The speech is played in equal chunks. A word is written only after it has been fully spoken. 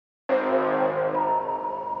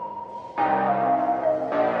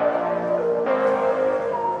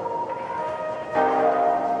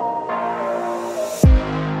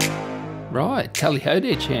Alright, tally ho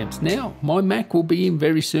there champs. Now, my Mac will be in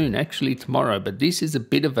very soon, actually tomorrow, but this is a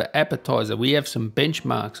bit of an appetizer. We have some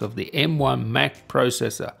benchmarks of the M1 Mac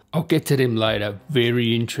processor. I'll get to them later.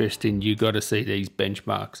 Very interesting, you got to see these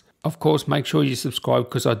benchmarks. Of course, make sure you subscribe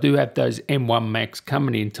because I do have those M1 Macs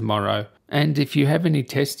coming in tomorrow. And if you have any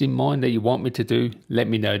tests in mind that you want me to do, let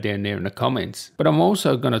me know down there in the comments. But I'm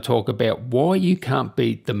also going to talk about why you can't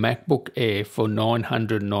beat the MacBook Air for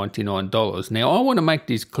 $999. Now, I want to make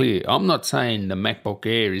this clear. I'm not saying the MacBook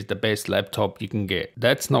Air is the best laptop you can get.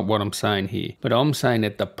 That's not what I'm saying here. But I'm saying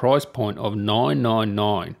at the price point of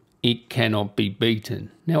 $999, it cannot be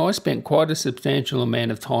beaten. Now, I spent quite a substantial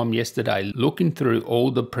amount of time yesterday looking through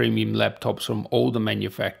all the premium laptops from all the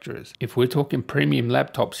manufacturers. If we're talking premium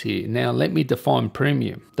laptops here, now let me define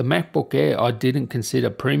premium. The MacBook Air I didn't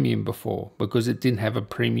consider premium before because it didn't have a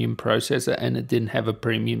premium processor and it didn't have a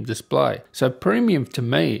premium display. So premium to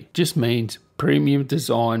me just means premium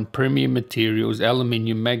design, premium materials,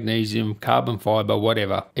 aluminium, magnesium, carbon fiber,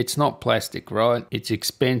 whatever. It's not plastic, right? It's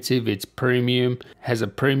expensive, it's premium, has a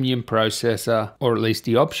premium processor, or at least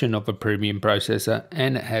the option of a premium processor,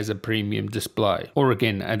 and it has a premium display. Or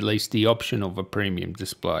again, at least the option of a premium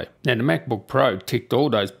display. Now the MacBook Pro ticked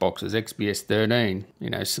all those boxes, XPS 13,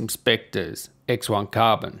 some Spectres, X1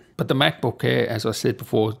 Carbon. But the MacBook Air, as I said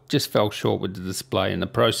before, just fell short with the display and the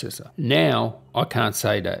processor. Now, I can't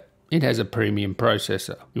say that. It has a premium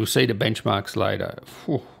processor. You'll see the benchmarks later.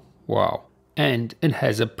 Whew, wow. And it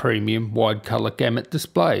has a premium wide color gamut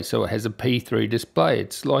display. So it has a P3 display.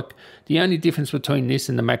 It's like the only difference between this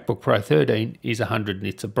and the MacBook Pro 13 is 100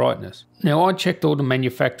 nits of brightness. Now I checked all the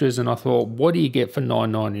manufacturers and I thought, what do you get for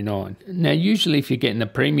 $999? Now usually if you're getting a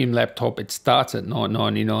premium laptop, it starts at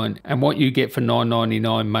 $999, and what you get for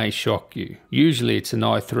 $999 may shock you. Usually it's an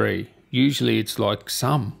i3. Usually it's like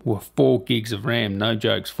some with 4 gigs of RAM, no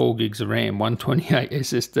jokes, 4 gigs of RAM, 128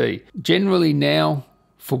 SSD. Generally now,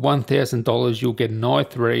 for $1,000, you'll get an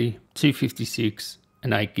i3, 256,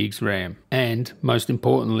 and 8 gigs RAM. And most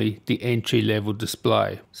importantly, the entry level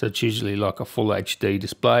display. So it's usually like a full HD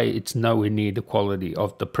display. It's nowhere near the quality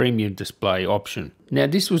of the premium display option. Now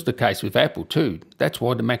this was the case with Apple too. That's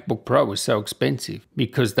why the MacBook Pro was so expensive,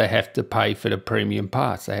 because they have to pay for the premium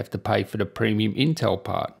parts. They have to pay for the premium Intel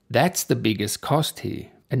part. That's the biggest cost here.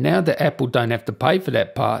 And now that Apple don't have to pay for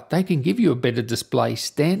that part, they can give you a better display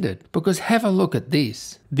standard. Because have a look at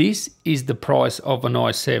this. This is the price of an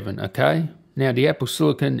i7, okay? Now the Apple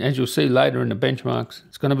Silicon, as you'll see later in the benchmarks,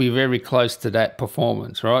 it's going to be very close to that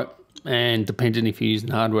performance, right? And depending if you're using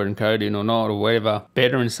hardware encoding or not or whatever,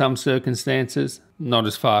 better in some circumstances, not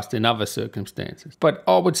as fast in other circumstances. But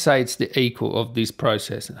I would say it's the equal of this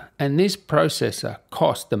processor. And this processor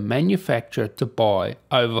cost the manufacturer to buy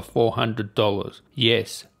over $400.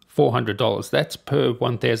 Yes, $400. That's per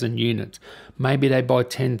 1,000 units. Maybe they buy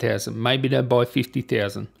 10,000. Maybe they buy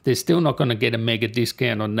 50,000. They're still not going to get a mega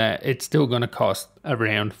discount on that. It's still going to cost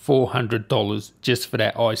around $400 just for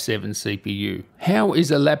that i7 CPU. How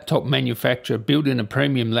is a laptop manufacturer building a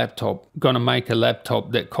premium laptop going to make a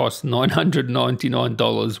laptop that costs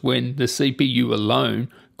 $999 when the CPU alone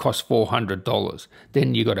costs $400?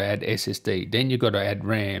 Then you got to add SSD, then you got to add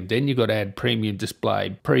RAM, then you got to add premium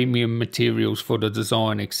display, premium materials for the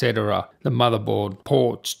design, etc. The motherboard,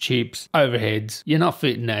 ports, chips, overheads. You're not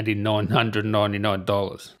fitting that in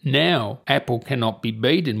 $999. Now, Apple cannot be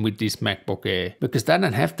beaten with this MacBook Air because they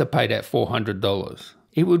don't have to pay that $400.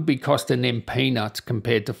 It would be costing them peanuts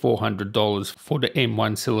compared to $400 for the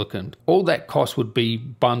M1 Silicon. All that cost would be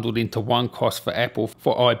bundled into one cost for Apple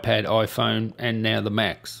for iPad, iPhone, and now the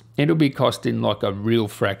Macs. It'll be costing like a real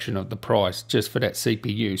fraction of the price just for that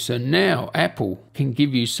CPU. So now Apple can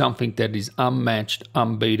give you something that is unmatched,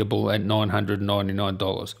 unbeatable at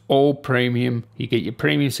 $999. All premium. You get your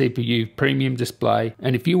premium CPU, premium display.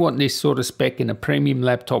 And if you want this sort of spec in a premium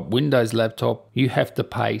laptop, Windows laptop, you have to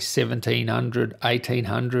pay $1,700,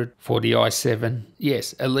 $1,800 for the i7.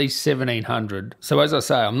 Yes, at least $1,700. So as I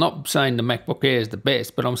say, I'm not saying the MacBook Air is the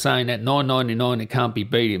best, but I'm saying at $999 it can't be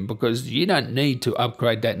beaten because you don't need to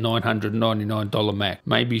upgrade that $999 Mac.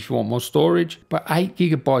 Maybe if you want more storage, but 8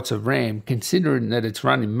 gigabytes of RAM, considering that it's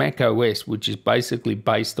running Mac OS, which is basically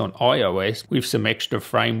based on iOS with some extra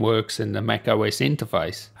frameworks and the Mac OS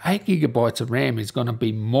interface, 8 gigabytes of RAM is going to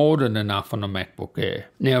be more than enough on a MacBook Air.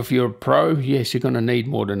 Now, if you're a pro, yes, you're going to need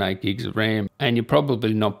more than 8 gigs of RAM, and you're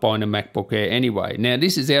probably not buying a MacBook Air anyway. Now,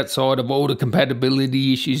 this is outside of all the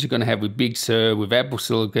compatibility issues you're going to have with Big Sur, with Apple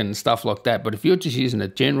Silicon and stuff like that. But if you're just using a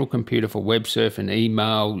general computer for web surfing,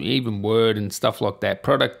 email, even Word and stuff like that,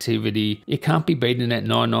 productivity, it can't be beaten at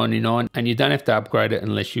 $999, and you don't have to upgrade it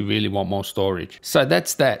unless you really want more storage. So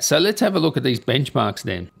that's that. So let's have a look at these benchmarks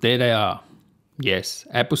then. There they are. Yes,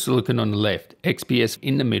 Apple Silicon on the left, XPS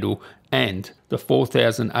in the middle, and the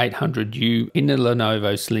 4800U in the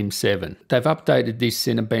Lenovo Slim 7. They've updated this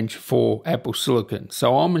Cinebench for Apple Silicon,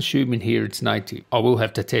 so I'm assuming here it's native. I will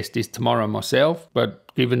have to test this tomorrow myself, but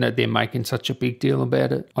given that they're making such a big deal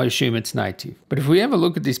about it, I assume it's native. But if we have a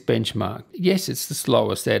look at this benchmark, yes, it's the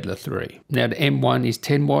slowest out of the three. Now the M1 is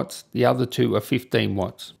 10 watts, the other two are 15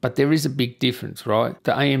 watts. But there is a big difference, right?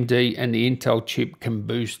 The AMD and the Intel chip can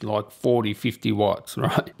boost like 40, 50 watts,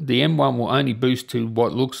 right? The M1 will only boost to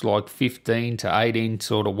what looks like 15 to 18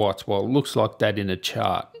 sort of watts. Well, it looks like that in a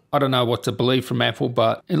chart. I don't know what to believe from Apple,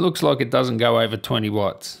 but it looks like it doesn't go over 20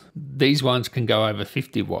 watts. These ones can go over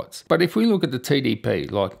 50 watts. But if we look at the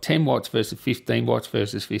TDP, like 10 watts versus 15 watts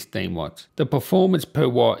versus 15 watts, the performance per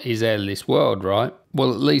watt is out of this world, right?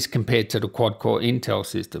 Well, at least compared to the quad-core Intel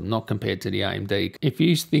system, not compared to the AMD. If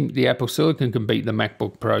you think the Apple Silicon can beat the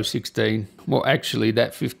MacBook Pro 16, well, actually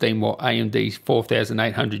that 15-watt AMD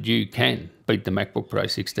 4800U can beat the MacBook Pro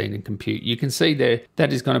 16 in compute. You can see there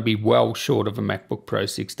that is going to be well short of a MacBook Pro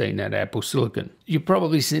 16 at Apple Silicon. You've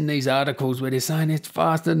probably seen these articles where they're saying it's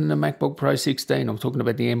faster than the MacBook Pro 16. I'm talking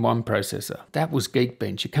about the M1 processor. That was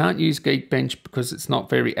Geekbench. You can't use Geekbench because it's not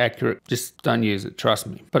very accurate. Just don't use it, trust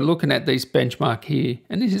me. But looking at these benchmark here,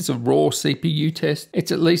 and this is a raw CPU test,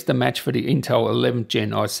 it's at least a match for the Intel 11th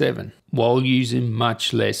Gen i7 while using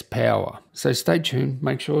much less power. So stay tuned,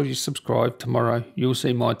 make sure you subscribe. Tomorrow you'll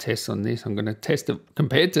see my tests on this. I'm going to test it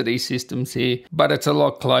compared to these systems here, but it's a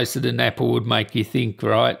lot closer than Apple would make you think,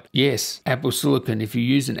 right? Yes, Apple Silicon, if you're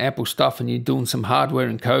using Apple stuff and you're doing some hardware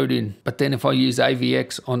encoding, but then if I use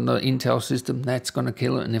AVX on the Intel system, that's going to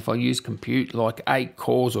kill it. And if I use compute like 8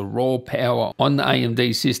 cores or raw power on the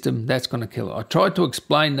AMD system, that's going to kill it. I tried to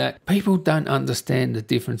explain that. People don't understand the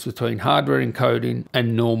difference between hardware encoding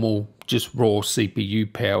and normal just raw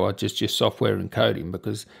CPU power, just your software encoding,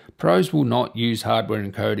 because pros will not use hardware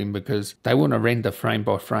encoding because they want to render frame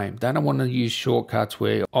by frame. They don't want to use shortcuts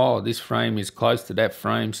where, oh, this frame is close to that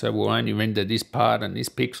frame, so we'll only render this part, and this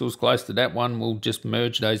pixel's close to that one, we'll just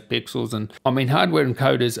merge those pixels. And I mean, hardware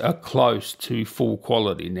encoders are close to full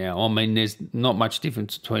quality now. I mean, there's not much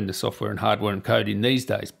difference between the software and hardware encoding these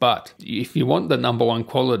days, but if you want the #1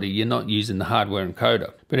 quality, you're not using the hardware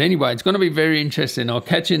encoder. But anyway, it's going to be very interesting. I'll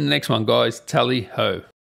catch you in the next one, guys. Tally ho.